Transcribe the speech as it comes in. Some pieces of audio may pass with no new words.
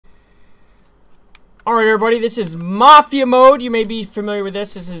Alright everybody, this is Mafia Mode. You may be familiar with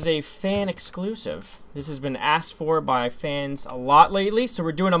this. This is a fan exclusive. This has been asked for by fans a lot lately, so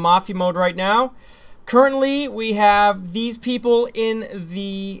we're doing a Mafia Mode right now. Currently, we have these people in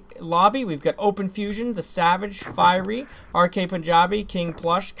the lobby. We've got Open Fusion, The Savage, Fiery, RK Punjabi, King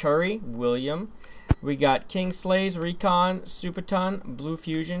Plush, Curry, William. We got King Slays, Recon, Superton, Blue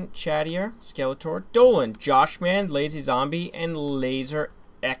Fusion, Chattier, Skeletor, Dolan, Joshman, Lazy Zombie, and Laser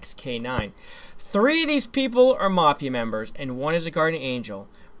XK9. 3 of these people are Mafia members, and 1 is a Guardian Angel.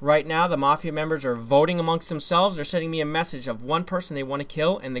 Right now, the Mafia members are voting amongst themselves. They're sending me a message of one person they want to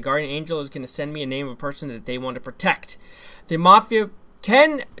kill, and the Guardian Angel is going to send me a name of a person that they want to protect. The Mafia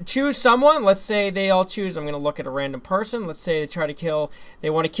can choose someone. Let's say they all choose. I'm going to look at a random person. Let's say they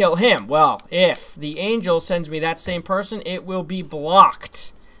want to kill him. Well, if the Angel sends me that same person, it will be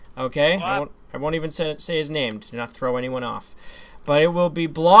blocked. Okay? I won't even say his name to not throw anyone off. But it will be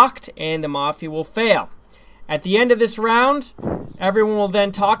blocked, and the Mafia will fail. At the end of this round, everyone will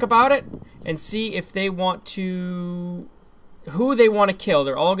then talk about it and see if they want to... who they want to kill.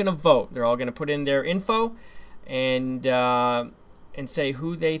 They're all going to vote. They're all going to put in their info and say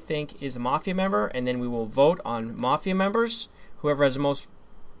who they think is a Mafia member, and then we will vote on Mafia members. Whoever has the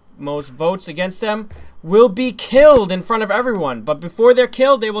most votes against them will be killed in front of everyone. But before they're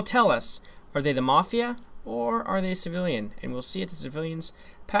killed, they will tell us, are they the Mafia or are they a civilian? And we'll see if the civilians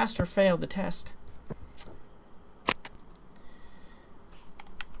passed or failed the test.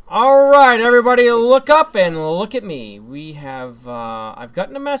 Alright, everybody look up and look at me. We have, I've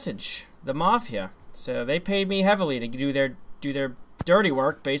gotten a message. The Mafia. So they paid me heavily to do their dirty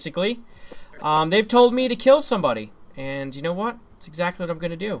work, basically. They've told me to kill somebody. And you know what? It's exactly what I'm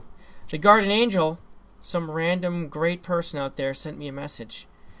going to do. The Guardian Angel, some random great person out there, sent me a message.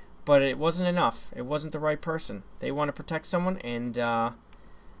 But it wasn't enough. It wasn't the right person. They want to protect someone, and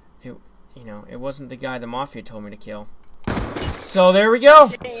it wasn't the guy the Mafia told me to kill. So there we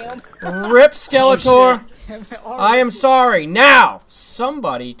go. Rip Skeletor. I am sorry. Now,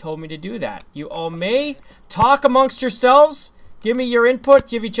 somebody told me to do that. You all may talk amongst yourselves. Give me your input.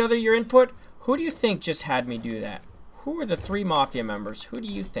 Give each other your input. Who do you think just had me do that? Who are the 3 Mafia members? Who do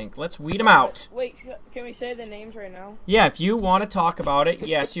you think? Let's weed them out. Wait, can we say the names right now? Yeah, if you want to talk about it,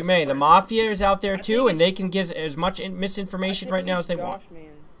 yes, you may. The Mafia is out there too, and they can give as much misinformation right now as they want.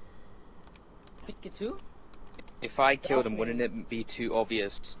 If I killed him, wouldn't it be too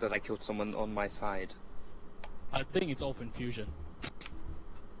obvious that I killed someone on my side? I think it's Open Fusion.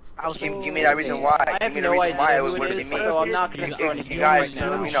 Give me that reason why. Give me the reason why it wouldn't be me. So I'm not gonna throw any You guys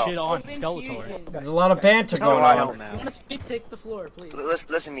let me know. Shit on Skeletor. There's a lot of banter going on. Take the floor, please.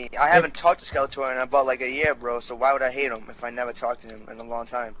 Listen to me. I haven't talked to Skeletor in about like a year, bro. So why would I hate him if I never talked to him in a long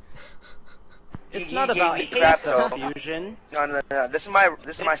time? It's not about hate, Fusion. No. This is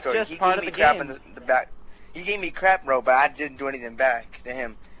my story. He gave me crap in the back. He gave me crap, bro, but I didn't do anything back to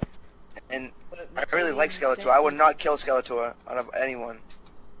him. And I really like Skeletor. I would not kill Skeletor out of anyone.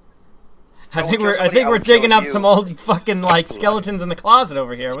 I think we're digging up some old fucking like skeletons in the closet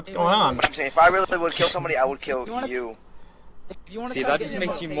over here. What's going on? I'm saying, if I really would kill somebody, I would kill you. See, that just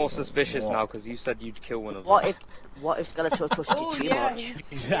makes you more suspicious now, because you said you'd kill one of them. What if Skeletor trusted you too much?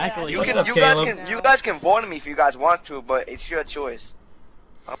 Exactly. You guys can warn me if you guys want to, but it's your choice.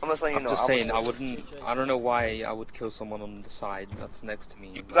 I'm just letting you know. I'm just saying, I don't know why I would kill someone on the side that's next to me.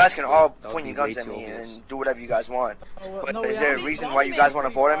 You guys can all point your guns at me and do whatever you guys want. But is there a reason why you guys want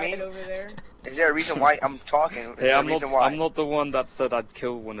to vote at me? Is there a reason why I'm talking? Hey, I'm not the one that said I'd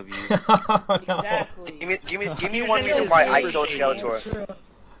kill one of you. Exactly. Give me one reason why I killed Skeletor.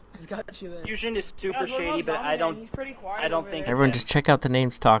 Fusion is super shady, but I don't think. Everyone, just check out the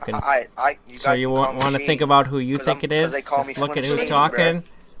names talking. So you want to think about who you think it is. Just look at who's talking,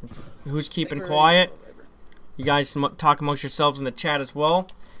 who's keeping quiet. You guys talk amongst yourselves in the chat as well.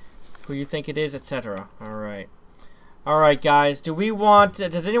 Who you think it is, etc. All right, guys.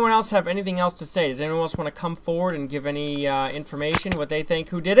 Does anyone else have anything else to say? Does anyone else want to come forward and give any information, what they think,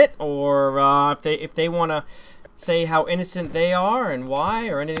 who did it, or if they want to say how innocent they are and why,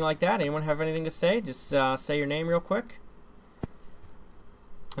 or anything like that? Anyone have anything to say? Just say your name real quick.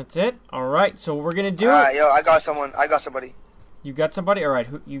 That's it. All right. So we're gonna do. Yo, I got someone. I got somebody. You got somebody. All right.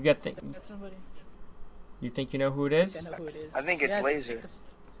 Who you got? You think you know who it is? I think it's Laser.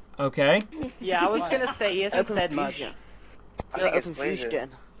 Okay. Yeah, I was gonna say he hasn't said much. I think it's Laser.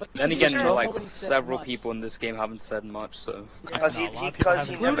 Then again, like several people in this game haven't said much, so. Because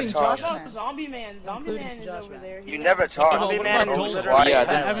he never talked. Zombie Man is over there. You never talked. Yeah, I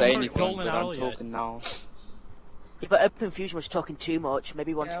didn't say anything, but I'm talking now. But Open Fusion was talking too much.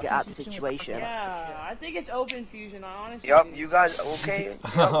 Maybe he wanted to get out of the situation. Yeah, I think it's Open Fusion, honestly. Yup, you guys okay?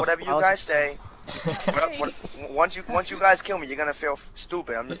 Yep, whatever you guys say. Once you guys kill me, you're gonna feel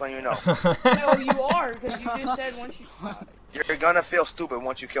stupid. I'm just letting you know. No, you are, because you just said once you... You're gonna feel stupid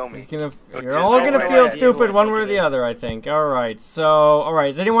once you kill me. You're all gonna feel stupid one way or the other, I think. Alright, so...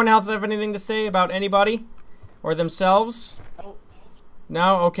 Alright, does anyone else have anything to say about anybody? Or themselves?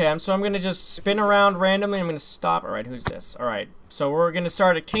 No? Okay, so I'm gonna just spin around randomly. I'm gonna stop. Alright, who's this? Alright, so we're gonna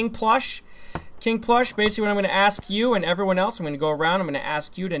start at King Plush. King Plush, basically what I'm gonna ask you and everyone else, I'm gonna go around, I'm gonna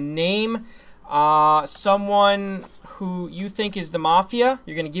ask you to name someone who you think is the Mafia.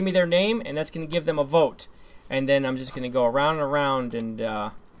 You're gonna give me their name, and that's gonna give them a vote. And then I'm just gonna go around and around and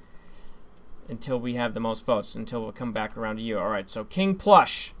until we have the most votes, until we'll come back around to you. Alright, so King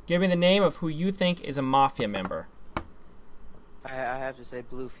Plush, give me the name of who you think is a Mafia member. I have to say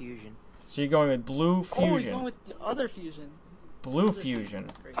Blue Fusion. So you're going with Blue Fusion. Oh, you're going with the other Fusion. Blue Fusion.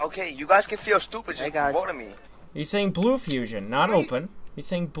 Okay, you guys can feel stupid. Just vote on me. He's saying Blue Fusion, not open. He's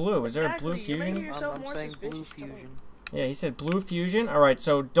saying blue. Is there a Blue Exactly, you're making Fusion? yourself I'm more saying suspicious. Blue Fusion. Yeah, he said Blue Fusion. Alright,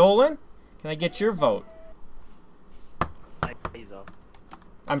 so Dolan, can I get your vote? Laser.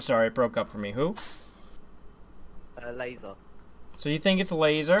 I'm sorry, it broke up for me. Who? Laser. So you think it's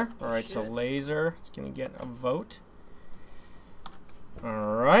Laser? Alright, so Laser is going to get a vote.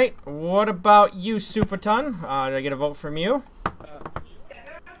 Alright, what about you, Superton? Did I get a vote from you?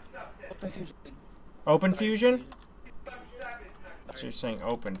 Open Fusion? So you're saying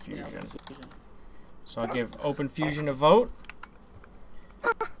Open Fusion. So I'll give Open Fusion a vote.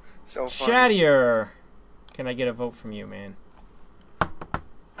 So Shadier, can I get a vote from you, man?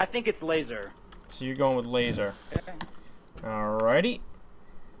 I think it's Laser. So you're going with Laser. Alrighty.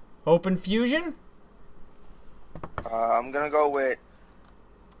 Open Fusion? I'm gonna go with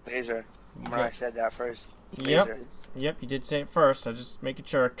Laser. When I said that first. Yep. Laser. Yep, you did say it first. I was just making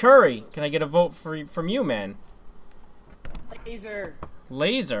sure. Curry, can I get a vote from you, man? Laser.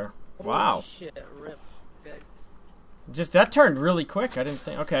 Laser. Wow. Holy shit, rip. Okay. Just that turned really quick. I didn't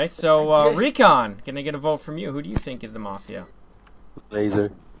think. Okay, so Recon, can I get a vote from you? Who do you think is the Mafia?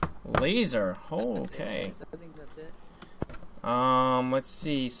 Laser. Laser. Oh, okay. I think that's it. Let's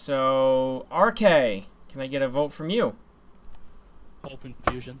see. So RK, can I get a vote from you? Open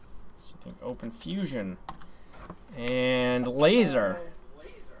Fusion. So I think Open Fusion. And Laser.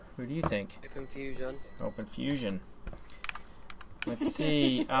 Who do you think? Open Fusion. Open Fusion. Let's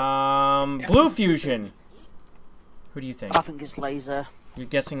see. Blue Fusion. Who do you think? I think it's Laser. You're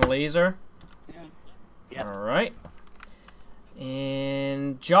guessing Laser? Yeah. Yep. Alright.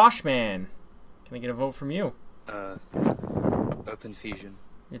 And Joshman. Can I get a vote from you? Open Fusion.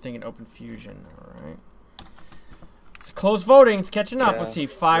 You're thinking Open Fusion. Alright. It's close voting. It's catching up. Let's see.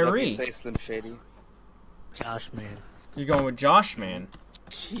 Fiery. Say Slim Shady. Josh, man. You're going with Joshman.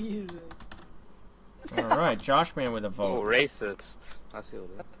 Jesus. Alright. Joshman with a Oh, vote. racist. I see all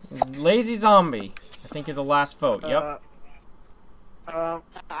that. Lazy Zombie. I think you're the last vote. Yep. I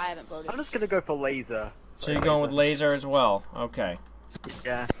haven't voted. I'm just gonna go for Laser. So you're going with Laser as well. Okay.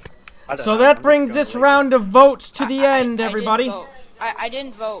 Yeah. So that brings this round of votes to the end, everybody. I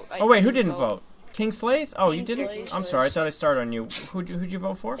didn't vote. Oh wait, who didn't vote? King Slays? Oh, you King didn't? Slays, I'm sorry, I thought I started on you. Who'd you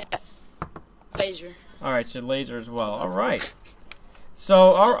vote for? Laser. Alright, so Laser as well. Alright.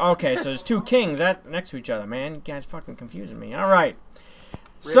 So, okay, so there's two kings next to each other, man. You guys fucking confusing me. Alright.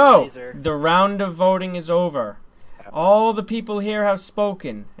 So, Laser. the round of voting is over. All the people here have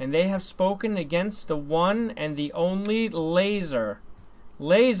spoken, and they have spoken against the one and the only Laser.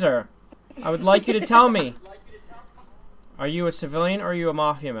 Laser, I would like you to tell me, are you a civilian or are you a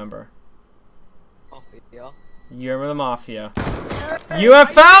Mafia member? Mafia. You're the Mafia. You have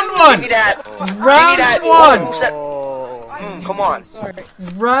found one! Give me that. Round Give me that. one! Come on.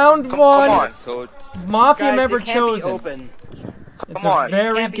 Round Come one! on. Toad. Mafia Guys, member it can't be chosen. open. It's Come a on.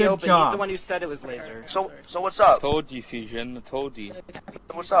 very Can't be good open. He's the job. one who said it was Laser. So what's up? Told you, Fusion. Told you.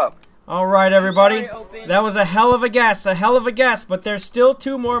 What's up? Alright, everybody. Sorry, Open. That was a hell of a guess, but there's still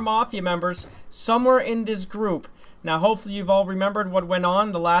two more Mafia members somewhere in this group. Now, hopefully you've all remembered what went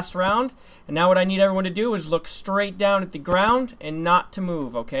on the last round, and now what I need everyone to do is look straight down at the ground and not to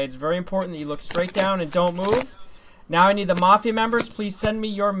move, okay? It's very important that you look straight down and don't move. Now I need the Mafia members. Please send me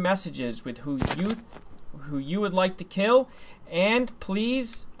your messages with who you would like to kill, and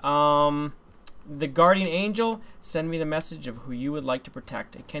please, the Guardian Angel, send me the message of who you would like to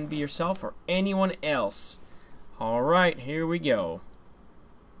protect. It can be yourself or anyone else. Alright, here we go.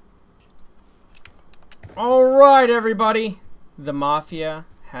 Alright, everybody. The Mafia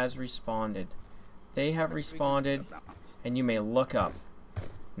has responded. They have responded, and you may look up.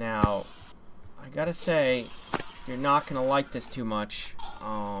 Now, I gotta say, you're not gonna like this too much.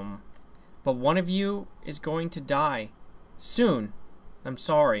 But one of you is going to die. Soon. I'm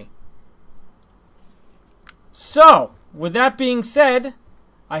sorry. So, with that being said,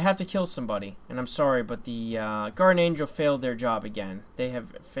 I have to kill somebody. And I'm sorry, but the Guardian Angel failed their job again. They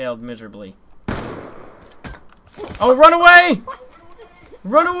have failed miserably. Oh, run away!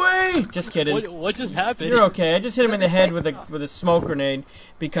 Run away! Just kidding. What just happened? You're okay. I just hit him in the head with a smoke grenade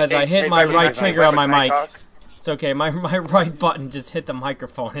because I hit my right trigger on my mic. It's okay. My right button just hit the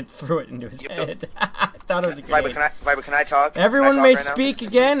microphone and threw it into his head. I thought it was a grenade. Viper, can I talk? Everyone may speak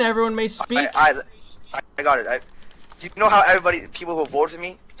again. Everyone may speak. I got it. You know how people who vote for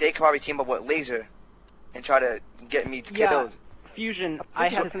me, they can probably team up with Laser and try to get me killed. Fusion, I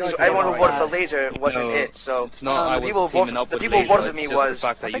have so everyone who voted for Laser wasn't it. So it's not. the people who voted for me was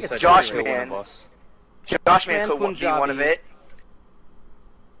Josh Man. Josh Man could be one of it.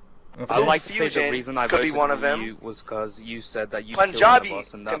 I like to say the reason I voted for you was because you said that you killed one of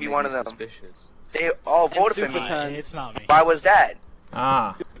us, and that made me suspicious. They all voted for me. It's not me. Why was that?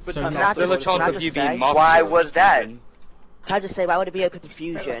 Ah. So still a chance of you being Mafia. Why was that? Can I just say, why would it be open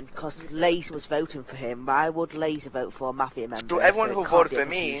confusion? Because Laser was voting for him. Why would Laser vote for a Mafia member? So everyone who voted for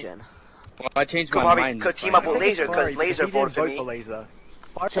me, well, I changed my mind. Could team up with Laser because Laser voted for me.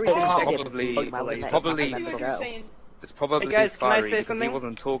 It's probably hey guys, Fiery because he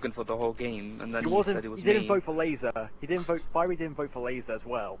wasn't talking for the whole game, and then he said it was me. He didn't vote for Laser. Fiery didn't vote for Laser as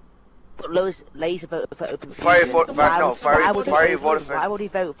well. But Laser voted for open fusion. Why would he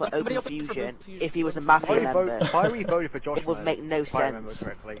vote for open fusion if he was a Mafia member? Fiery voted for Josh. It would make no sense.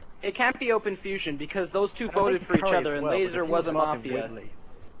 It can't be open fusion because those two voted for each other, and Laser was a Mafia.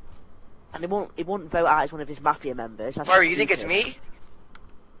 And he wouldn't vote out as one of his Mafia members. Fiery, you think it's me?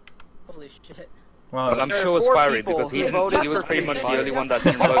 Holy shit. Well, I'm sure it's Fiery because he was pretty much the only one that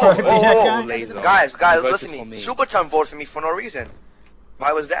didn't vote for Laser. Guys, listen to me. Superton voted for me for no reason.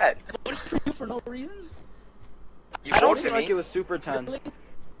 Why was that? For no reason? You I don't voted feel for like me. it was Super Ton. Really?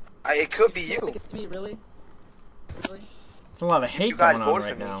 It could be you. It's me, really? Really? It's a lot of hate guys going on voted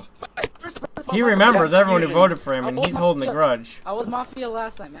right for me. now. He remembers everyone who voted for him, and he's holding a grudge. I was Mafia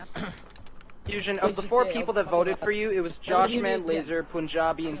last time, man. Fusion, of the 4 people that voted for you, it was Josh Man, Laser,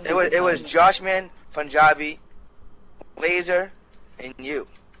 Punjabi, and Super It was Josh Man, Punjabi, Laser, and you.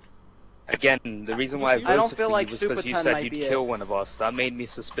 Again, the reason why I don't voted feel for like you was because you Superton said might you'd be kill one of us. That made me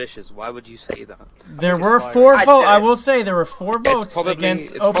suspicious. Why would you say that? There were 4 votes. I will say there were 4 votes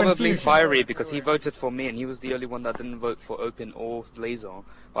against Open It's probably Fusion. Fiery because he voted for me and he was the only one that didn't vote for Open or Laser.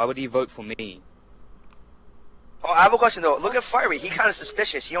 Why would he vote for me? Oh, I have a question though. Look at Fiery. He kind of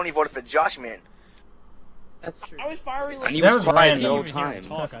suspicious. He only voted for Josh Man. That's true. I was Fiery. And he That was was quiet the random. whole time.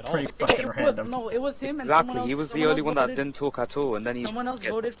 That's pretty fucking random. No, it was him and Exactly, he was the only one that didn't talk at all, and then he someone else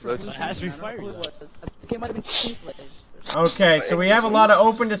voted for voted me. for Has to be I don't know Fiery. who it was. I think it might have been Kingsley. Okay, so we have a lot of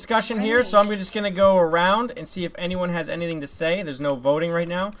open discussion here, so I'm just going to go around and see if anyone has anything to say. There's no voting right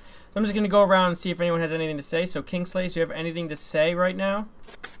now. So I'm just going to go around and see if anyone has anything to say. So Kingsley, do you have anything to say right now?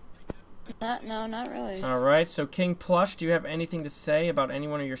 No, not really. Alright, so King Plush, do you have anything to say about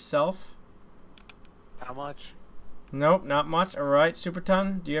anyone or yourself? How much? Nope, not much. Alright,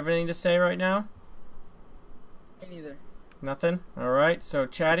 Superton, do you have anything to say right now? Me neither. Nothing? Alright, so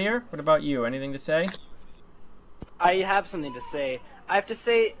Chattier, what about you? Anything to say? I have something to say. I have to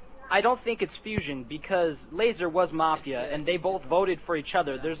say, I don't think it's Fusion because Laser was Mafia and they both voted for each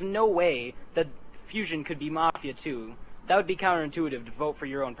other. There's no way that Fusion could be Mafia too. That would be counterintuitive to vote for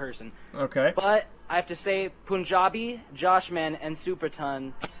your own person. Okay. But I have to say, Punjabi, Joshman, and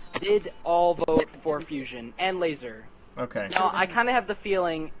Superton did all vote for Fusion and Laser. Okay. Now, I kind of have the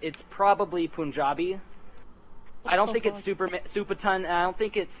feeling it's probably Punjabi. I don't think it's Superton, and I don't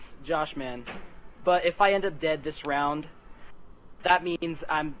think it's Joshman. But if I end up dead this round, that means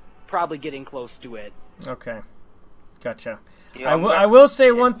I'm probably getting close to it. Okay. Gotcha. Yeah, I will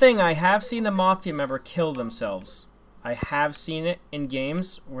say one thing. I have seen the Mafia member kill themselves. I have seen it in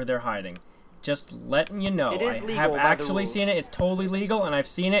games where they're hiding. Just letting you know. It is I legal have by the actually rules. seen it. It's totally legal, and I've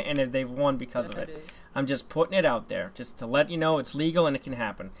seen it, and they've won because of it. I'm just putting it out there, just to let you know it's legal and it can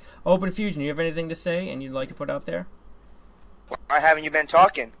happen. Open Fusion, you have anything to say and you'd like to put out there? Why haven't you been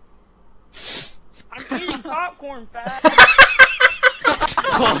talking? I'm eating popcorn, fat.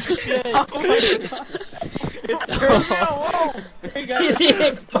 Oh shit! He's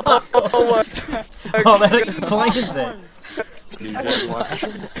eating popcorn. Oh, that explains it.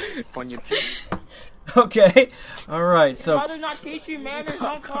 Okay, alright, so... Mother not teach you manners,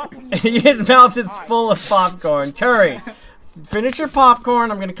 don't talk to me. His mouth is full of popcorn. Curry, finish your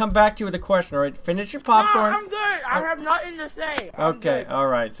popcorn. I'm going to come back to you with a question, alright? Finish your popcorn. No, I'm good. I have nothing to say. Okay,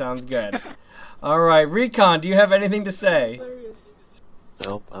 alright, sounds good. Alright, Recon, do you have anything to say?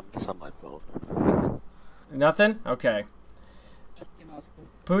 Nope, I'm just on my phone. Nothing? Okay.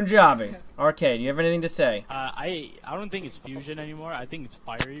 Punjabi. Arcade, do you have anything to say? I don't think it's Fusion anymore. I think it's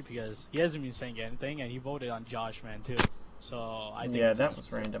Fiery because he hasn't been saying anything, and he voted on Josh Man too. So I think Yeah, that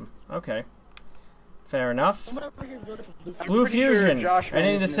was random. Okay. Fair enough. I'm Blue pretty sure Fusion, Josh Man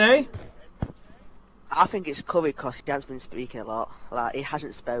anything to is say? I think it's Curry because he has been speaking a lot. Like, he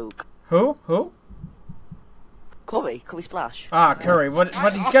hasn't spoke. Who? Who? Curry Splash. Ah, Curry. What?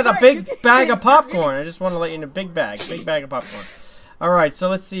 He's got a big bag of popcorn. I just want to let you know, big bag of popcorn. All right, so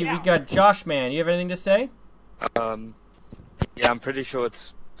let's see. We got Josh Man. You have anything to say? Yeah, I'm pretty sure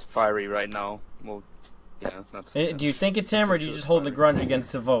it's Fiery right now. Well, yeah. Do you think it's him, or do you just hold the grudge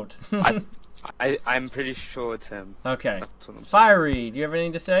against the vote? I'm pretty sure it's him. Okay. Fiery, do you have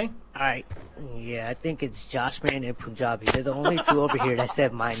anything to say? Alright, yeah, I think it's Josh Man and Punjabi. They're the only two over here that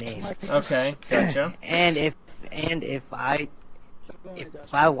said my name. Okay, gotcha. And if I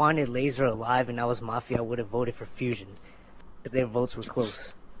wanted Laser alive and I was Mafia, I would have voted for Fusion. Because their votes were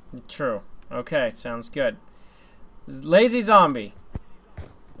close. True. Okay, sounds good. Lazy Zombie.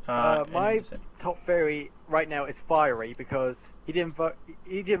 My top theory right now is Fiery because he didn't vote.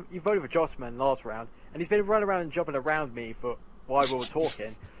 He voted for Jossman last round, and he's been running around and jumping around me for while we were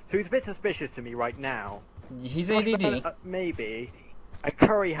talking. So he's a bit suspicious to me right now. He's ADD. Maybe. And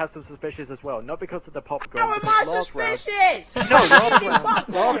Curry has some suspicions as well, not because of the popcorn. How am I suspicious? Last round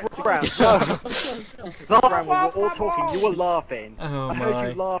we were all talking. You were laughing. Oh I heard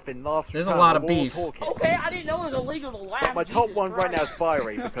you laughing last. There's round. a lot of We were all beef. talking. Okay, I didn't know it was illegal to laugh. My top Jesus one right now is Christ.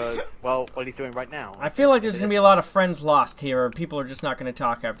 Fiery because, well, what he's doing right now. I feel like there's going to be a lot of friends lost here, or people are just not going to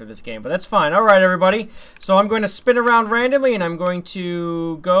talk after this game, but that's fine. All right, everybody. So I'm going to spin around randomly, and I'm going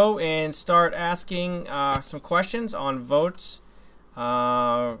to go and start asking some questions on votes.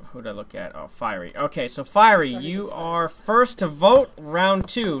 Who did I look at? Oh, Fiery. Okay, so Fiery, you are first to vote round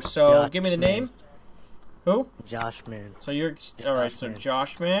 2. So Josh give me the Man. name. Who? Josh Man. So you're all right. So Man.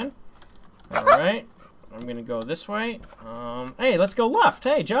 Josh Man. All right. I'm gonna go this way. Hey, let's go left.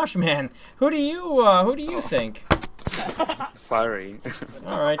 Hey, Josh Man. Who do you think? Fiery.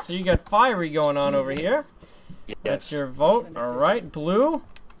 All right. So you got Fiery going on over here. Yes. That's your vote. All right. Blue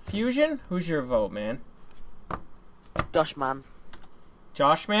Fusion. Who's your vote, man? Josh Man.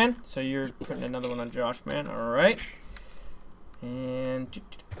 Josh Man. So you're putting another one on Josh Man. All right. And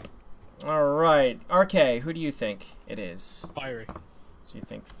all right. RK, who do you think it is? Fiery. So you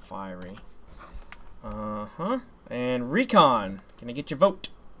think Fiery. And Recon, can I get your vote?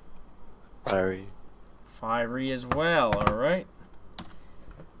 Fiery. Fiery as well, alright.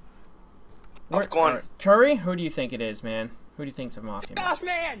 Popcorn. Right. Curry, who do you think it is, man? Who do you think's a Mafia Man? Josh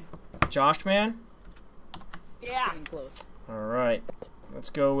Man. Josh Man? Yeah. Getting close. Alright. Let's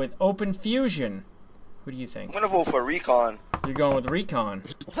go with Open Fusion. Who do you think? I'm gonna vote for Recon. You're going with Recon.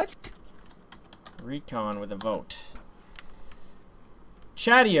 What? Recon with a vote.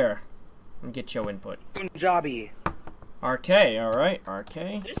 Chattier. Let me get your input. Punjabi. RK, alright. RK.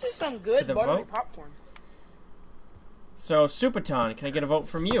 This is some With good a buttery vote? popcorn. So, Superton, can I get a vote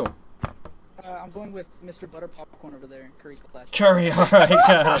from you? I'm going with Mr. Butter Popcorn over there in Curry Clash. Curry, alright,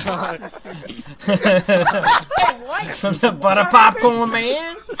 got it. Hey, what? From the butter popcorn,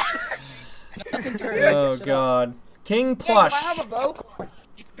 man? Curry. Oh, God. King Hey, do Plush. I have a vote?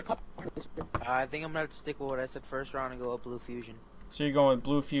 I think I'm gonna have to stick with what I said first round and go with Blue Fusion. So you're going with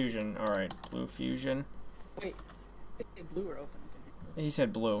Blue Fusion. Alright, Blue Fusion. Wait, blue or open? He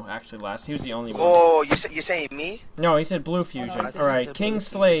said blue, actually, last. He was the only one. Oh, you're saying me? No, he said Blue Fusion. I think he Alright, said King Blue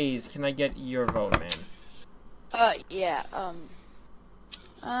Slays, can I get your vote, man? Yeah,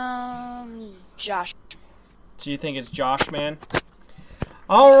 Josh. So you think it's Josh, man?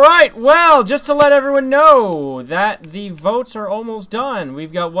 Alright, well, just to let everyone know that the votes are almost done.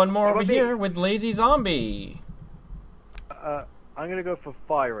 We've got one more over here with Lazy Zombie. I'm gonna go for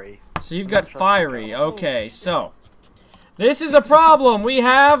Fiery. So you've got Fiery. Okay, so this is a problem. We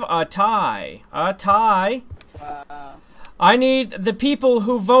have a tie. A tie. I need the people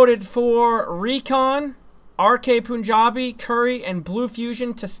who voted for Recon, RK Punjabi, Curry, and Blue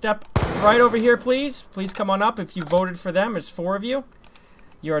Fusion to step right over here, please. Please come on up if you voted for them. There's 4 of you.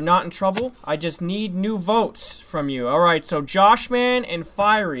 You are not in trouble. I just need new votes from you. Alright, so Joshman and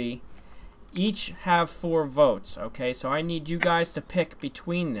Fiery each have 4 votes. Okay, so I need you guys to pick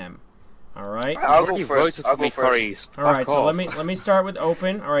between them. Alright? I'll go first. I'll go first. Alright, so let me start with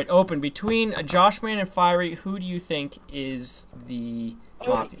Open. Alright, Open. Between Joshman and Fiery, who do you think is the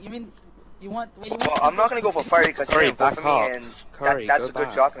Mafia? You mean you want? Well, I'm not gonna go for Fiery because he didn't vote for me, and that's a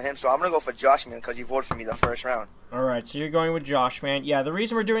good job for him. So I'm gonna go for Joshman because he voted for me the first round. Alright, so you're going with Joshman. Yeah, the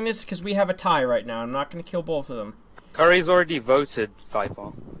reason we're doing this is because we have a tie right now. I'm not gonna kill both of them. Curry's already voted,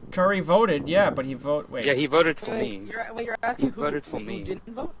 Viper. Curry voted, yeah, but he wait. Yeah, he voted for me. You're asking He voted for me. Who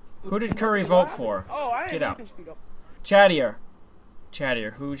didn't vote? Who did Curry vote for? Oh, I Get out. can speak up.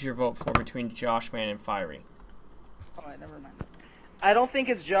 Chattier, who's your vote for between Joshman and Fiery? Alright, never mind. I don't think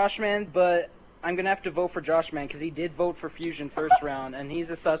it's Joshman, but I'm gonna have to vote for Joshman because he did vote for Fusion first round, and he's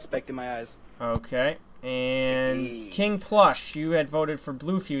a suspect in my eyes. Okay. And King Plush, you had voted for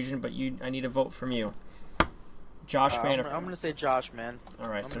Blue Fusion, but I need a vote from you. Joshman. I'm gonna say Joshman. All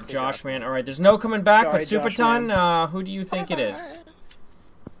right, so Joshman. All right, there's no coming back, Sorry, but Superton, who do you think it is?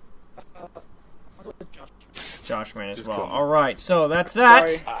 Joshman as well. All right, so that's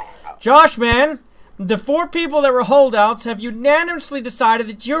that. Joshman, the 4 people that were holdouts have unanimously decided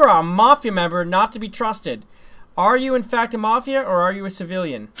that you're a Mafia member not to be trusted. Are you in fact a Mafia, or are you a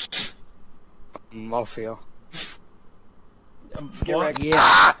civilian? Mafia.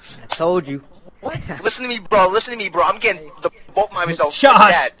 Yeah, I told you. Listen to me, bro. Listen to me, bro. I'm getting both my results.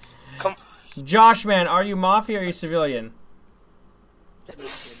 Josh! Come. Joshman, are you Mafia or are you civilian?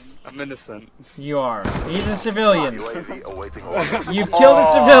 I'm innocent. You are. He's a civilian. You've killed a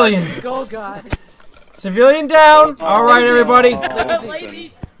civilian. Go, God. Civilian down. All right, everybody.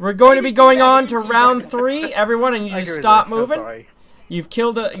 We're going to be going on to round 3. Everyone, and you just stop moving. You've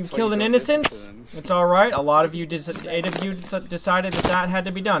killed an innocent. It's all right. A lot of you, 8 of you, decided that had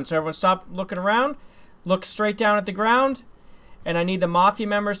to be done. So everyone, stop looking around. Look straight down at the ground. And I need the Mafia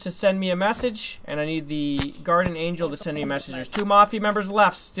members to send me a message, and I need the Guardian Angel to send me a message. There's 2 Mafia members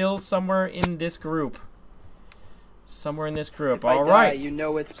left, still somewhere in this group. Somewhere in this group. All right. You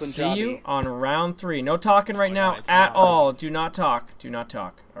know it's Punjabi. See you on round 3. No talking right now at all. Do not talk. Do not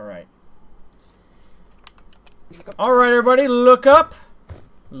talk. All right. All right, everybody, look up.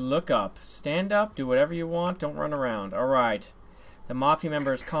 Look up. Stand up. Do whatever you want. Don't run around. All right. The Mafia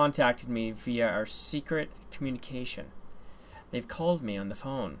members contacted me via our secret communication. They've called me on the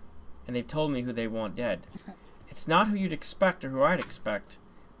phone, and they've told me who they want dead. It's not who you'd expect or who I'd expect,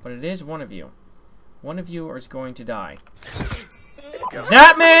 but it is one of you. One of you is going to die.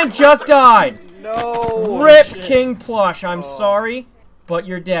 That man just died! No! RIP King Plush, I'm sorry, but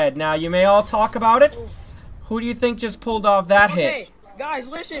you're dead. Now, you may all talk about it. Who do you think just pulled off that hit? Hey, guys,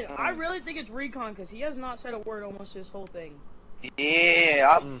 listen, I really think it's Recon, because he has not said a word almost this whole thing.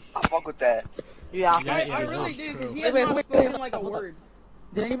 Yeah, I fuck with that. Yeah, I really do, because he has not spoken like a word.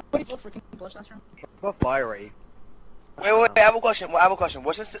 Did anybody vote for King Plush last round? What Fiery? Wait, I have a question.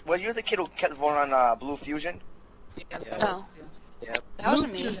 Was you the kid who kept voting on Blue Fusion? No. Yeah. That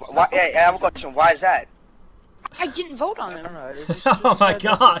wasn't me. Why, I have a question. Why is that? I didn't vote on I him. don't know. Oh my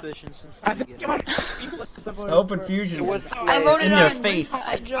god. Open Fusion I voted in on your face.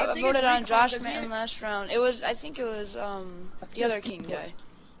 I voted on Josh Man last round. I think it was the other King guy.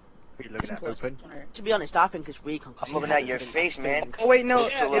 Are you looking at Open? To be honest, I think it's Recon. I'm looking at your face, man. Oh wait, no.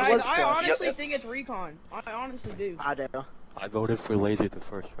 Yeah, it guys, was I Plush. honestly think it's Recon. I honestly do. I do. I voted for Laser the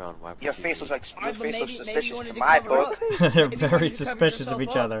first round. Why Your face looks like Maybe suspicious you wanted to to my cover book. up. They're Maybe you very wanted to cover suspicious of yourself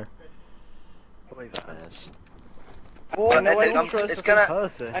each up. other. Yes. Oh, I know I can It's trust this gonna-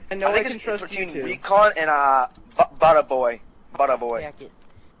 person. I know I I think can it's trust you between two. Recon and Butter Boy.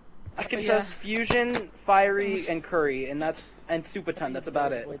 I can trust Fusion, Fiery, and Curry, and Supaton. That's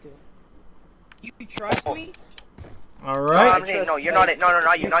about it. You trust me? Alright. No, you're not it. No,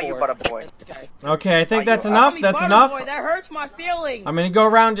 you're not you, Butter Boy. Okay, I think that's enough. That's enough. Boy, that hurts my feelings. I'm gonna go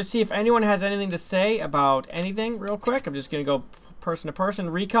around to see if anyone has anything to say about anything real quick. I'm just gonna go person to person.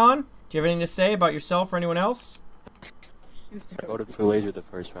 Recon, do you have anything to say about yourself or anyone else? I voted for Laser the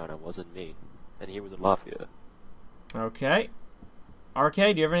first round. It wasn't me. And he was a Mafia. Okay. RK,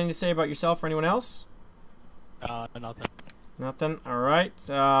 do you have anything to say about yourself or anyone else? Nothing. Nothing? Alright.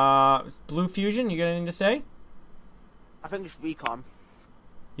 Blue Fusion, you got anything to say? I think it's Recon.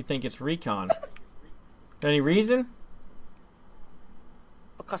 You think it's Recon? Any reason?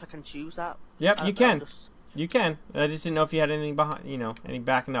 Because I can choose that. Yep, you can. You can. I just didn't know if you had anything behind, any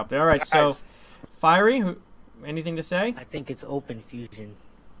backing up. Alright, so Fiery, anything to say? I think it's Open Fusion.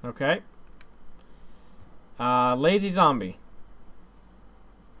 Okay. Lazy Zombie.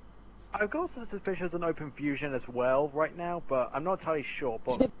 I've got some suspicions on Open Fusion as well right now, but I'm not entirely sure.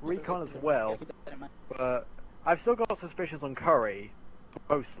 But Recon as well. But I've still got suspicions on Curry,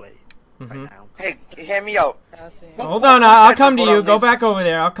 mostly, right now. Hey, hear me out. Hold on, I'll come to you. Go back over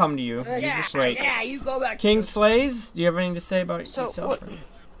there. I'll come to you. You Yeah, just wait. Yeah, you go back. King Slays, do you have anything to say about yourself?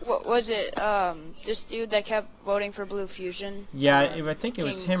 What was it? This dude that kept voting for Blue Fusion? Yeah, I think it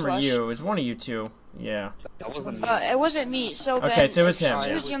was King him or Plush? you. It was one of you two. Yeah. That wasn't me. It wasn't me. So Okay, then so it was him.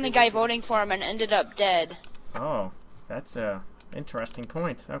 he was the only guy voting for him and ended up dead. Oh, that's a interesting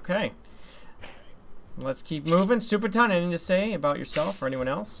point. Okay. Let's keep moving. Superton, anything to say about yourself or anyone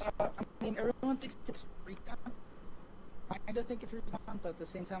else? I mean, everyone thinks it's Recon. I kind of think it's Recon, but at the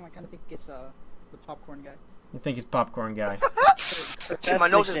same time, I kind of think it's the popcorn guy. You think it's Popcorn Guy? My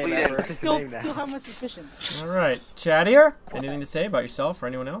nose is bleeding. Still have my suspicions. All right, Chattier, anything to say about yourself or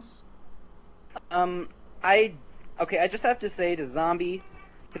anyone else? I just have to say to Zombie,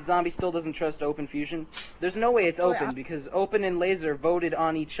 because Zombie still doesn't trust Open Fusion. There's no way it's Open, because Open and Laser voted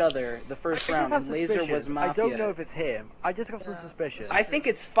on each other the first round, and Laser was Mafia. I don't know if it's him. I just got some suspicion. I think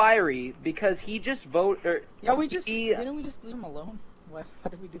it's Fiery, because he just voted. Yeah, didn't we just leave him alone? Why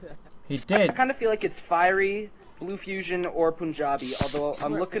did we do that? He did. I kind of feel like it's Fiery, Blue Fusion, or Punjabi, although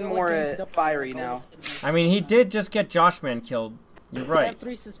I'm looking more at Fiery now. I mean, he did just get Joshman killed. You're right. I have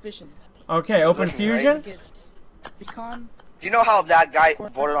 3 suspicions. Okay, Open Fusion? Recon. Do you know how that guy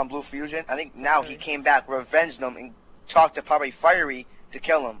voted on Blue Fusion? I think now he came back, revenged them, and talked to probably Fiery to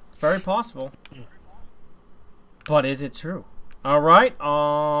kill him. Very possible. But is it true? Alright,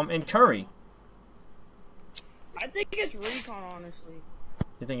 and Curry. I think it's Recon, honestly.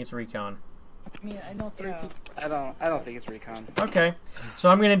 You think it's Recon? I mean, I know 3 people. I don't think it's Recon. Okay, so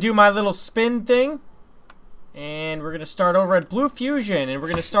I'm gonna do my little spin thing. And we're gonna start over at Blue Fusion, and we're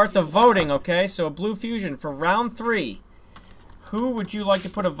gonna start the voting, okay? So Blue Fusion for round 3. Who would you like to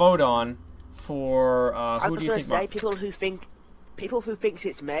put a vote on for who do you think? Say people who thinks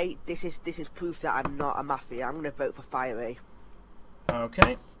it's me. This is proof that I'm not a Mafia. I'm gonna vote for Fiery.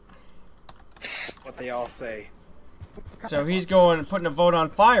 Okay. What they all say. So he's going and putting a vote on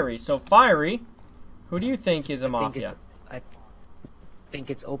Fiery. So Fiery, who do you think is a Mafia? I think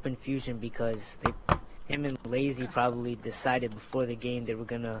it's Open Fusion because him and Lazy probably decided before the game they were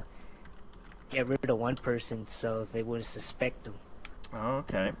gonna get rid of one person so they wouldn't suspect him.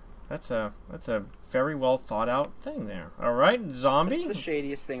 Okay, that's a very well thought out thing there. All right, Zombie. That's the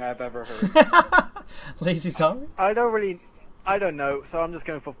shadiest thing I've ever heard. Lazy Zombie. I don't know. So I'm just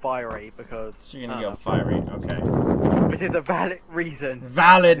going for Fiery because. So you're gonna go Fiery, okay. Which is a valid reason.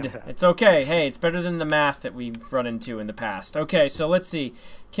 Valid. It's okay. Hey, it's better than the math that we've run into in the past. Okay, so let's see.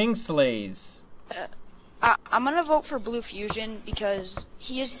 Kingslays. I'm gonna vote for Blue Fusion because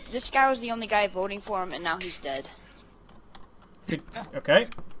this guy was the only guy voting for him, and now he's dead. Good. Okay,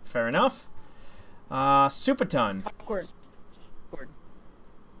 fair enough. Superton. Popcorn.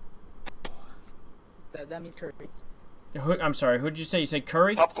 That means Curry. I'm sorry. Who did you say? You said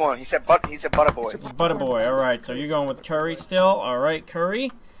Curry? Popcorn. He said Butterboy. Butterboy. All right. So you're going with Curry still. All right,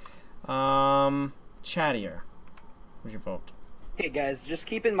 Curry. Chattier. What's your vote? Okay, guys, just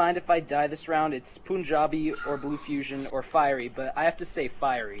keep in mind if I die this round, it's Punjabi or Blue Fusion or Fiery, but I have to say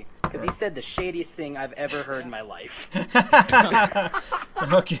Fiery, because he said the shadiest thing I've ever heard in my life.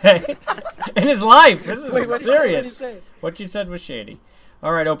 Okay. In his life. This is serious. What you said was shady.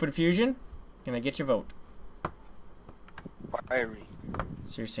 All right, Open Fusion. Can I get your vote? Fiery.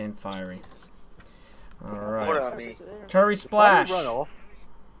 So you're saying Fiery. All right. What on me? Curry Splash. Run off.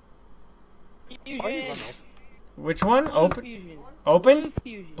 Fusion. Which one? Open? Open?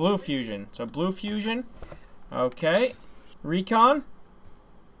 Blue Fusion. So Blue Fusion. Okay. Recon?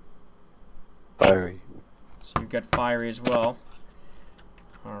 Fiery. So you've got Fiery as well.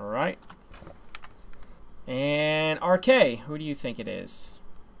 Alright. And RK, who do you think it is?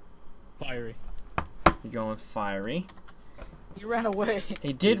 Fiery. You're going with Fiery. He ran away.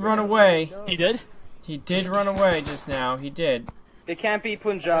 He did run away. He did? He did run away just now. He did. It can't be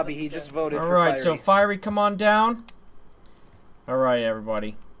Punjabi, he just voted for Alright, Fiery. so Fiery, come on down. Alright,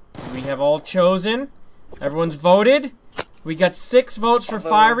 everybody. We have all chosen. Everyone's voted. We got 6 votes for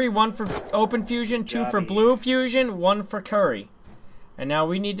Fiery, 1 for Open Fusion, 2 for Blue Fusion, 1 for Curry. And now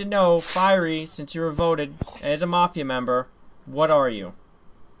we need to know, Fiery, since you were voted as a Mafia member, what are you?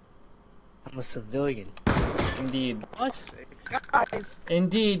 I'm a civilian. Indeed. What?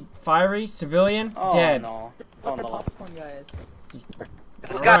 Indeed, Fiery, civilian, Oh, dead. no. Oh, no. Popcorn guy.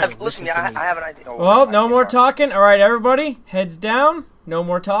 Guys, listen, I have an idea. Oh, Well, no more talking. All right, everybody, heads down. No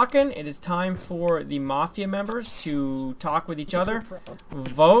more talking. It is time for the Mafia members to talk with each other.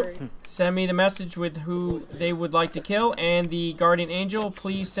 Vote. Send me the message with who they would like to kill. And the Guardian Angel,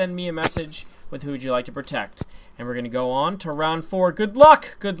 please send me a message with who would you like to protect. And we're going to go on to round 4. Good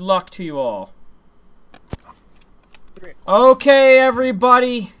luck. Good luck to you all. Okay,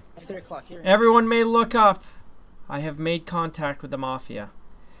 everybody. Everyone may look up. I have made contact with the Mafia.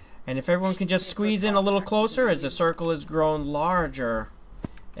 And if everyone can just squeeze in a little closer as the circle has grown larger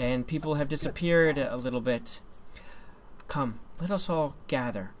and people have disappeared a little bit. Come, let us all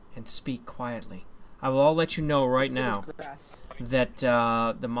gather and speak quietly. I will all let you know right now that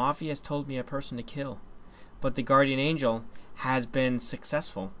the Mafia has told me a person to kill. But the Guardian Angel has been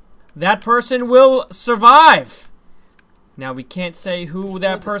successful. that person will survive. Now, we can't say who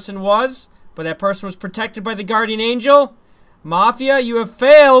that person was, but that person was protected by the Guardian Angel. Mafia, you have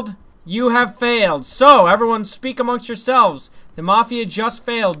failed. You have failed. So, everyone speak amongst yourselves. The Mafia just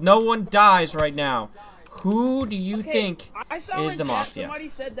failed. No one dies right now. Who do you think is the Mafia? Somebody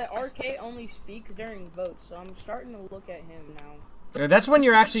said that RK only speaks during votes, so I'm starting to look at him now. That's when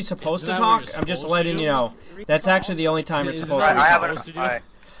you're actually supposed to talk. I'm just letting you know. That's actually the only time you're supposed to be talking.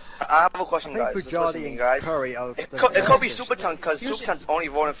 I have a question, guys. Listen to me, guys. It could be Superton, because Superton's only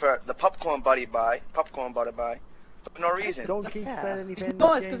voting for the popcorn buddy buy. For no reason. Don't keep saying anything.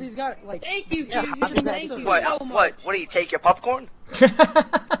 No, it's because he's got, like... Thank you, Fusion. Thank you so much. What do you take your popcorn?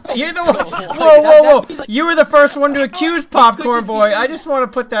 You're the one. Whoa. You were the first one to accuse Popcorn Boy. I just want to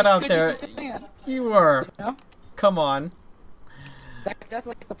put that out there. You were. Come on. That's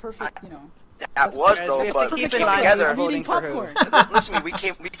like the perfect, you know. That was though, but we came together. Eating popcorn. Listen, we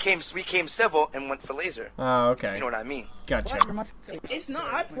came civil and went for laser. Oh, okay. You know what I mean? Gotcha. It's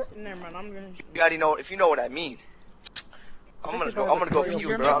not. Never mind. I'm gonna. You already know if you know what I mean. I'm gonna go for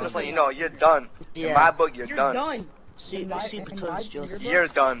you, bro. I'm just letting you know you're done. In my book, you're done. Superton's just. You're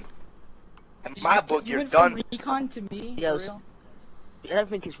done. In my book, you're done. Recon to me. Yes. I don't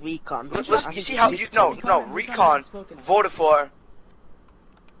think it's Recon. Listen, you see how you no Recon voted for.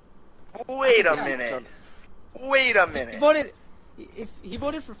 Wait a minute. Wait a minute. He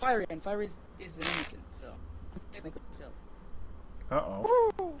voted for Fiery, and Fiery is an innocent, so technically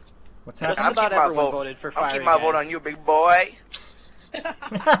Uh-oh. What's happening? I'm keeping my vote. I'm keeping my vote on you, big boy.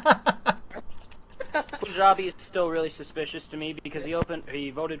 Punjabi is still really suspicious to me because he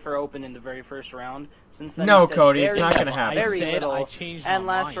voted for open in the very first round. Since then, no, Cody, it's not gonna happen. Very little. And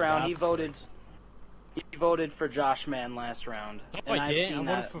last round, he voted for Josh Man last round, and I've seen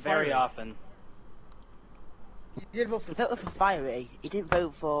that very often. He did vote for Fiery. He didn't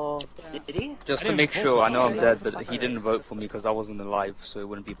vote for. Did he? Just to make sure, I know I'm dead, but he didn't vote for me because I wasn't alive, so it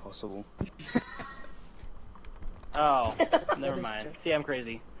wouldn't be possible. Oh, never mind. See, I'm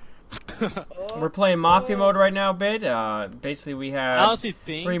crazy. We're playing Mafia Mode right now, Bid. Basically, we have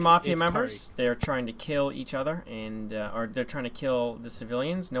 3 Mafia members. They're trying to kill each other, and or they're trying to kill the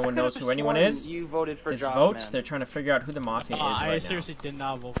civilians. No one knows who anyone is. You voted for it's Josh votes. Man. They're trying to figure out who the Mafia is right now. I seriously did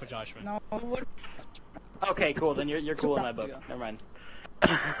not vote for Josh Man. No. Okay, cool. Then you're cool in my book. Never mind.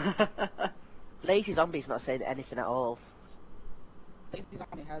 Lazy Zombie's not saying anything at all. Lazy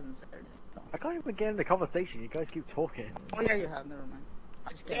Zombie hasn't said anything. I can't even get in the conversation. You guys keep talking. Oh yeah, you have. Never mind.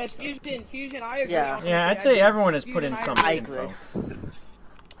 Yeah, it's Fusion. I agree. Yeah, I'd say everyone has put in some info.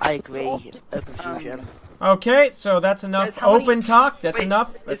 I agree. Open Fusion. Okay, so that's enough open talk. That's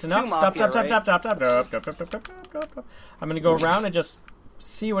enough. That's enough. Stop. I'm gonna go around and just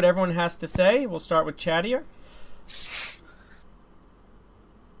see what everyone has to say. We'll start with Chattier.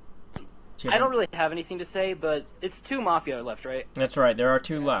 I don't really have anything to say, but it's 2 Mafia left, right? That's right. There are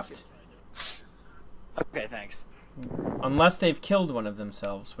 2 left. Okay, thanks. Unless they've killed one of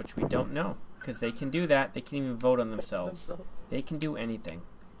themselves, which we don't know. Because they can do that. They can even vote on themselves. They can do anything.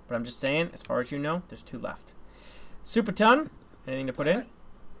 But I'm just saying, as far as you know, there's 2 left. Superton, anything to put in?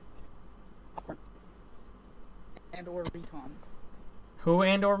 And or Recon. Who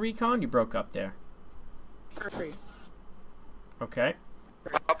and or Recon? You broke up there. Perfect. Okay.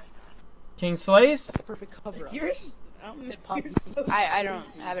 King Slays? Perfect cover up. I don't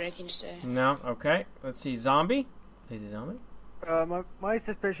have anything to say. No, okay. Let's see, Zombie? Is he Zombie? My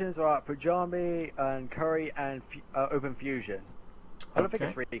suspicions are Punjabi and Curry and Open Fusion. I don't think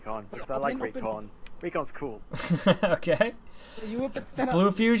it's Recon, because I like Recon. Recon's cool. Okay. Blue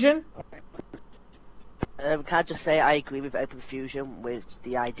Fusion? Can I just say I agree with Open Fusion with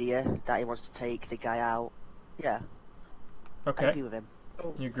the idea that he wants to take the guy out. Yeah. Okay. I agree with him.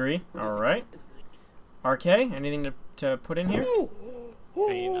 You agree? Alright. RK, anything to put in here?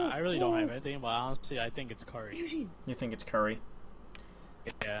 I really don't have anything, but honestly, I think it's Curry. You think it's Curry?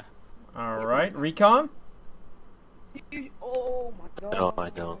 Yeah. Alright. Recon? Oh my god. No,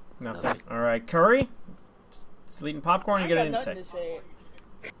 I don't. Nothing. No. Alright. Curry? Sleeting popcorn, you get anything to say?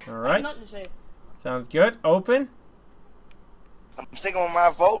 Alright. Sounds good. Open? I'm sticking with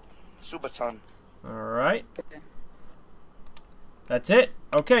my vote. Superton. Alright. That's it.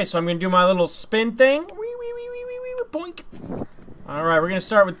 Okay, so I'm going to do my little spin thing. Boink. Alright, we're going to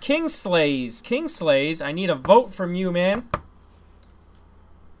start with King Slays. King Slays, I need a vote from you, man.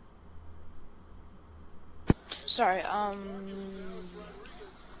 Sorry,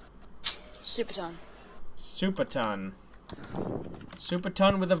 Superton. Superton.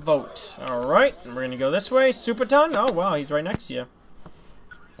 Superton with a vote. Alright, and we're going to go this way. Superton? Oh, wow, he's right next to you.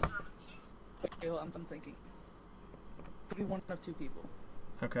 I'm thinking. Could be one of 2 people.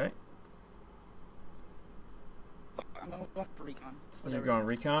 Okay. I'm going for recon. You're going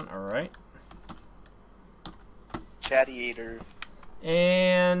recon? Alright. Chattiator.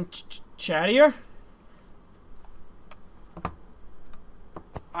 And Chattier?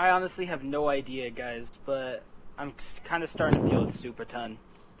 I honestly have no idea, guys, but I'm kind of starting to feel it's Super Ton.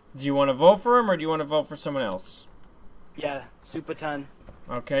 Do you want to vote for him, or do you want to vote for someone else? Yeah, Super Ton.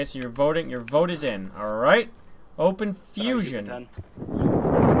 Okay, so you're voting. Your vote is in. All right. Open fusion.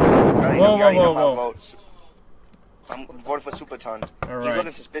 Whoa, whoa, whoa, whoa! I'm voting for Super Ton. All right. He's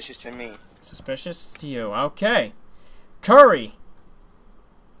looking suspicious to me. Suspicious to you. Okay. Curry.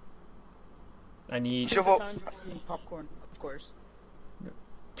 I need. Popcorn, of course.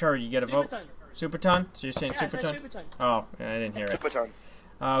 Curry, you get a vote. Ton. Super Ton. So you're saying Yeah, Super Ton? Super Ton. Oh, yeah, I didn't hear it. Super Ton.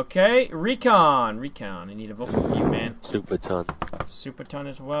 Okay, Recon. Recon. I need a vote from you, man. Super Ton. Super Ton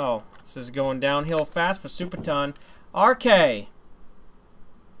as well. This is going downhill fast for Super Ton. RK.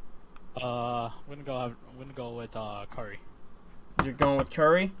 I'm gonna go with Curry. You're going with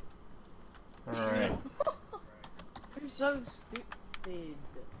Curry? Alright. You're so stupid.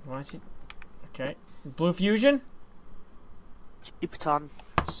 Why is he... Okay. Blue Fusion? Super Ton.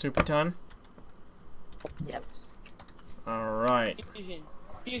 Super Ton. Yep. Alright. Fusion.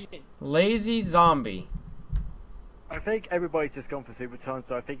 Fusion. Lazy Zombie. I think everybody's just gone for Super Ton,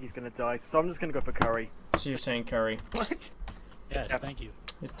 so I think he's gonna die. So I'm just gonna go for Curry. So you're saying Curry? What? Yes, thank you.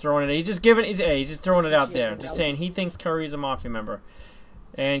 He's throwing it. He's just giving. He's just throwing it out there. Just saying he thinks Curry is a Mafia member.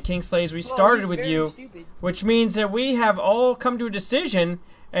 And Kingslays, we started with you, which means that we have all come to a decision,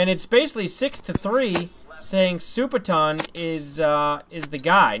 and it's basically 6-3, saying Superton is the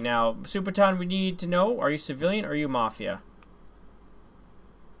guy. Now, Superton, we need to know: are you civilian or are you Mafia?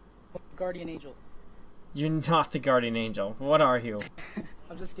 Guardian Angel. You're not the Guardian Angel. What are you?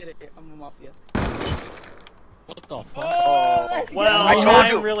 I'm just kidding. I'm a Mafia. What the fuck? Oh, well,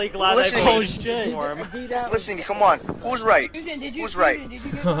 I'm really glad I voted for him. Listen, come on. Who's right? Who's right?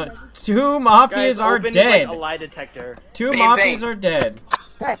 Two Mafias are dead. Like a lie detector. Two Mafias are dead.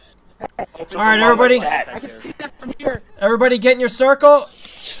 Alright, everybody. Everybody get in your circle.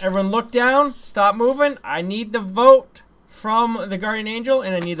 Everyone look down. Stop moving. I need the vote from the Guardian Angel,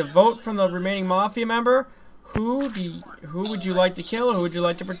 and I need the vote from the remaining Mafia member. Who would you like to kill, or who would you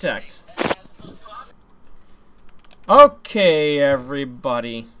like to protect? Okay,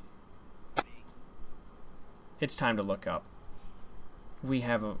 everybody. It's time to look up. We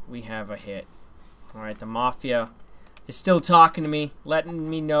have a hit. All right, the Mafia is still talking to me, letting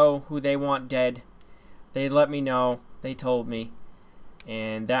me know who they want dead. They let me know. They told me,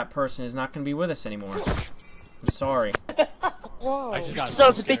 and that person is not going to be with us anymore. I'm sorry.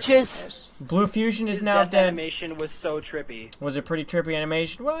 Sons of bitches. Blue Fusion is His now death dead. Animation was so trippy. Was it pretty trippy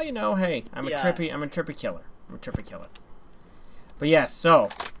animation? Well, you know, hey, I'm a trippy killer. I'm a trippy killer. But yes, so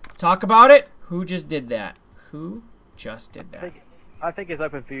talk about it. Who just did that? Who just did that? I think it's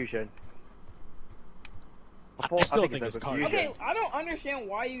Open Fusion. I still think it's Curry. Okay, I don't understand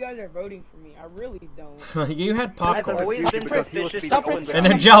why you guys are voting for me. I really don't. You had popcorn. I've always been suspicious of Owen. And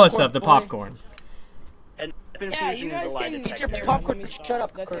they're jealous of the popcorn. And Open Yeah, Fusion you is a guys lie can detector. eat your popcorn. Shut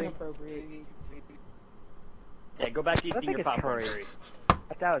up, that's inappropriate. Yeah, go back to I eating think your it's popcorn. Curry.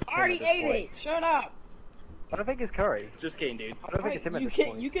 I doubt it's I already him at this ate point. it. Shut up. I don't think it's Curry. Just kidding, dude. I don't think it's him at You this can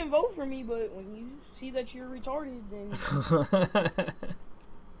point. you can vote for me, but when you see that you're retarded, then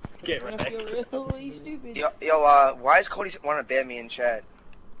Get you're right. gonna feel really stupid. Yo, why is Cody want to ban me in chat?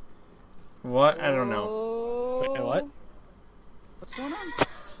 What? I don't know. Wait, what? What's going on?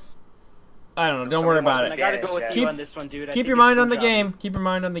 I don't know. Don't worry about I it. gotta go with you on this one, dude. I Keep think your it's mind on the Punjabi. game. Keep your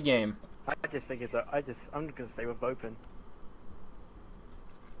mind on the game. I just think it's I'm gonna stay with Open.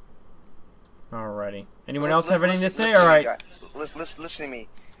 Alrighty. Anyone else have anything to say? All right. Listen to me.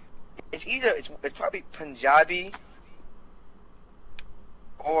 It's probably Punjabi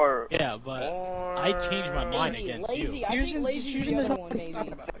or Yeah, but I changed my mind against you. Lazy. I think lazy is the other one, maybe.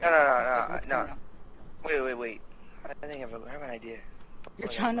 No. Wait. I think I have an idea. You're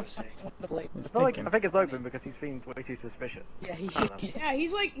trying to say. I think it's Open because he's being way too suspicious. Yeah, Yeah,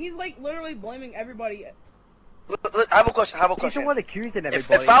 he's like literally blaming everybody. I have a question. He's the one accusing If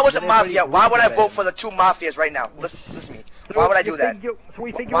everybody. I was a and mafia, everybody's why would I believing vote for the two mafias right now? Listen to me. Why would I do that?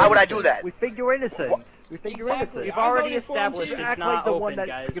 Why would I do that? We think you're innocent. We think you're innocent. We've already established You it's act not like the open, one that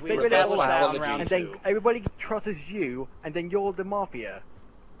guys. you We figured it all established that out, on round and 2. then everybody trusts you, and then you're the mafia.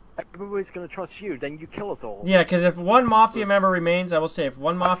 Everybody's gonna trust you, then you kill us all. Yeah, because if one Mafia member remains, I will say, if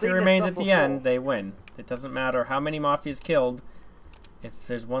one Mafia seen this remains stuff at the before. end, they win. It doesn't matter how many Mafias killed. If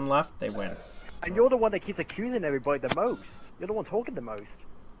there's one left, they win. And you're the one that keeps accusing everybody the most. You're the one talking the most.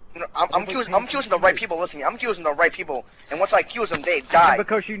 No, I'm accusing the right people. Listen, I'm accusing the right people, and once I accuse them, they die.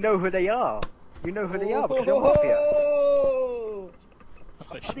 Because you know who they are. You know who they are because you're Mafia.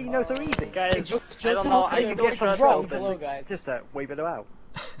 How do you know so easy? Guys, I don't know. I still trust wrong. Open. Just wave it out.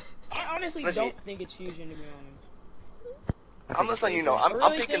 I honestly don't think it's Fusion, to be honest. I'm just letting you know.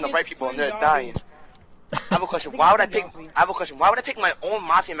 I'm picking the right people, and they're dying. I have a question. Why would I pick? I have a question. Why would I pick my own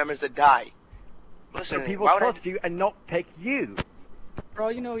Mafia members to die? Listen, so people trust you and not pick you. Bro,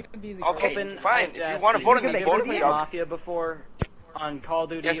 you know you can be the okay, fine. If you want to vote me, vote me. Mafia before on Call of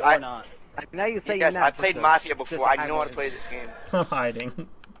Duty or not? Now you say yes, I played Mafia before. I know how to play this game. I'm hiding.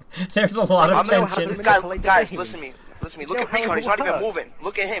 There's a lot of tension. Guys, listen to me. Listen to me. Look at Recon. He's not even moving.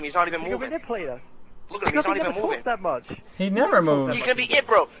 Look at him. He's not even moving. Look at him. He's not even moving. That much. He never moves. He can be it,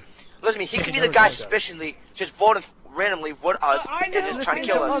 bro. Listen to me. He can be the guy suspiciously just voting randomly with us and just trying to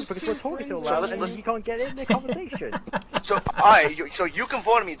kill us. Because we're talking so loud and you can't get in the conversation. So, alright, so you can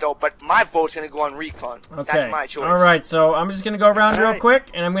vote on me though, but my vote's gonna go on Recon. Okay. That's my choice. Alright, so I'm just gonna go around real quick,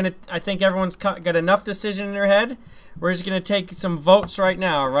 and I think everyone's got enough decision in their head. We're just gonna take some votes right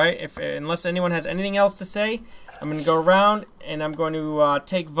now, right? Unless anyone has anything else to say, I'm gonna go around and I'm going to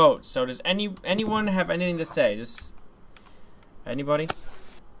take votes. So does anyone have anything to say? Just anybody?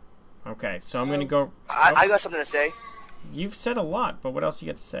 Okay, so I'm gonna go. I got something to say. You've said a lot, but what else you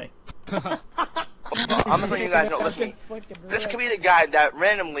got to say? I'm just letting you guys know. Listen to me. This could be the guy that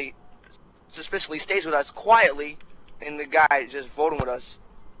randomly, suspiciously stays with us quietly, and the guy just voting with us.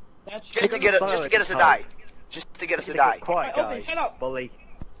 Just to get us to die. Just to get us to die. Quiet guy. Shut up. Bully.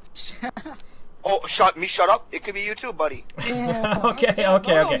 Oh, shut up. It could be you too, buddy. Okay. Vote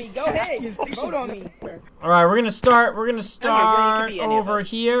on me. Go ahead. Vote on me. All right, we're gonna start over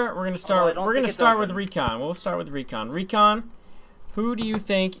here. We're gonna start with Recon. We'll start with Recon. Recon, who do you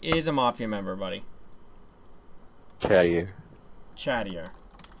think is a Mafia member, buddy? Chattier. Chattier.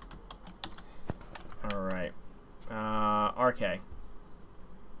 All right. RK.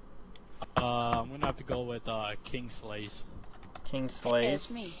 I'm gonna have to go with King Slays. King Slays.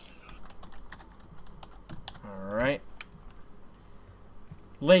 It's me. Alright.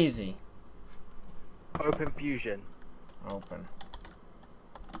 Lazy. Open Fusion. Open.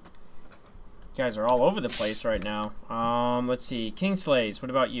 You guys are all over the place right now. Let's see. King Slays, what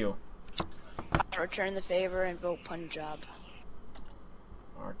about you? Return the favor and vote Punjab.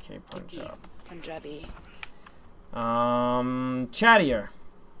 RK Punjab. Punjabi. Chattier.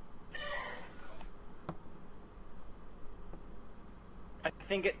 I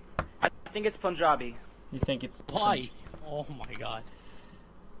think it's Punjabi. You think it's why? Oh my god.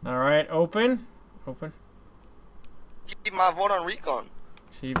 Alright, open. Open. Keep my vote on Recon.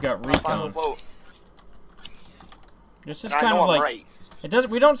 So you've got Recon. This is and kind of like right. it does.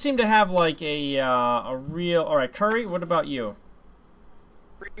 We don't seem to have like a real. All right, Curry. What about you?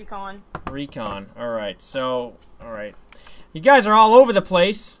 Recon. Recon. All right. So all right, you guys are all over the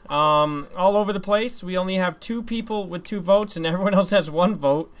place. All over the place. We only have 2 people with 2 votes, and everyone else has 1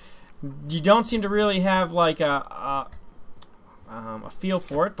 vote. You don't seem to really have like a feel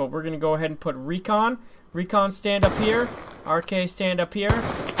for it, but we're gonna go ahead and put Recon. Recon, stand up here. RK, stand up here.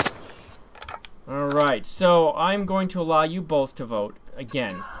 Alright, so I'm going to allow you both to vote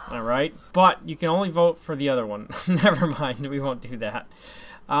again. Alright, but you can only vote for the other one. Never mind, we won't do that.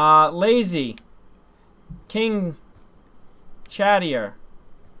 Lazy, King, Chattier,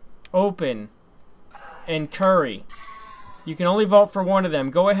 Open, and Curry. You can only vote for one of them.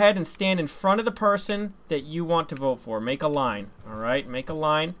 Go ahead and stand in front of the person that you want to vote for. Make a line. Alright, make a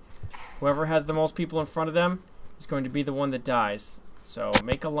line. Whoever has the most people in front of them is going to be the one that dies. So,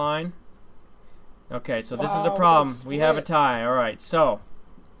 make a line. Okay, so this is a problem. We have a tie. Alright, so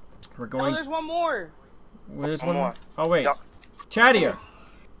we're going... No, there's one more. There's one more. Oh, wait. Chattier.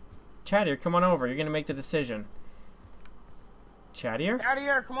 Chattier, come on over. You're going to make the decision. Chattier?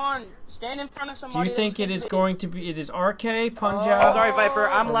 Chattier, come on. Stand in front of somebody. Do you think it is going to be... It is RK, Punjab? Sorry, Viper.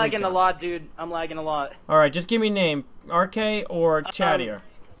 I'm lagging a lot, dude. I'm lagging a lot. Alright, just give me a name. RK or Chattier?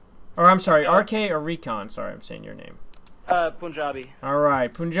 Or, I'm sorry, RK or Recon. Sorry, I'm saying your name. Punjabi.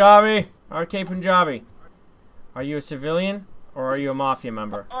 Alright, Punjabi. RK Punjabi. Are you a civilian or are you a Mafia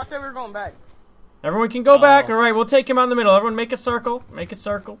member? Oh, I thought we were going back. Everyone can go back. Alright, we'll take him out in the middle. Everyone make a circle. Make a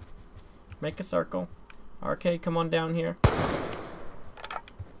circle. Make a circle. RK, come on down here.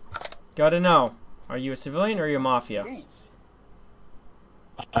 Gotta know. Are you a civilian or are you a Mafia?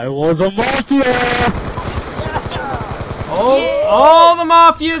 I was a Mafia! All the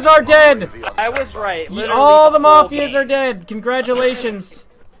Mafias are dead! I was right. All the Mafias are dead! Congratulations!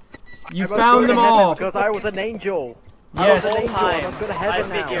 You found them all. Because I was an angel. Yes. I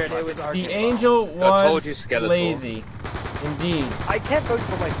figured it was the angel was lazy. Indeed. I can't vote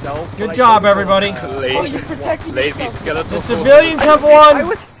for myself. Good job, everybody. Lazy skeletal. The civilians have won. I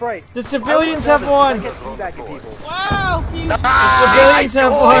was afraid. The civilians have won. Wow, the civilians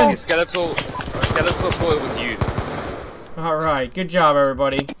have won. Lazy skeletal thought it was you. All right, good job,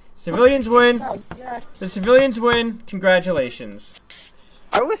 everybody. Civilians win. The civilians win. Congratulations.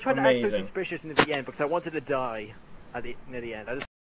 I always tried to act so Amazing. suspicious near the end because I wanted to die near the end.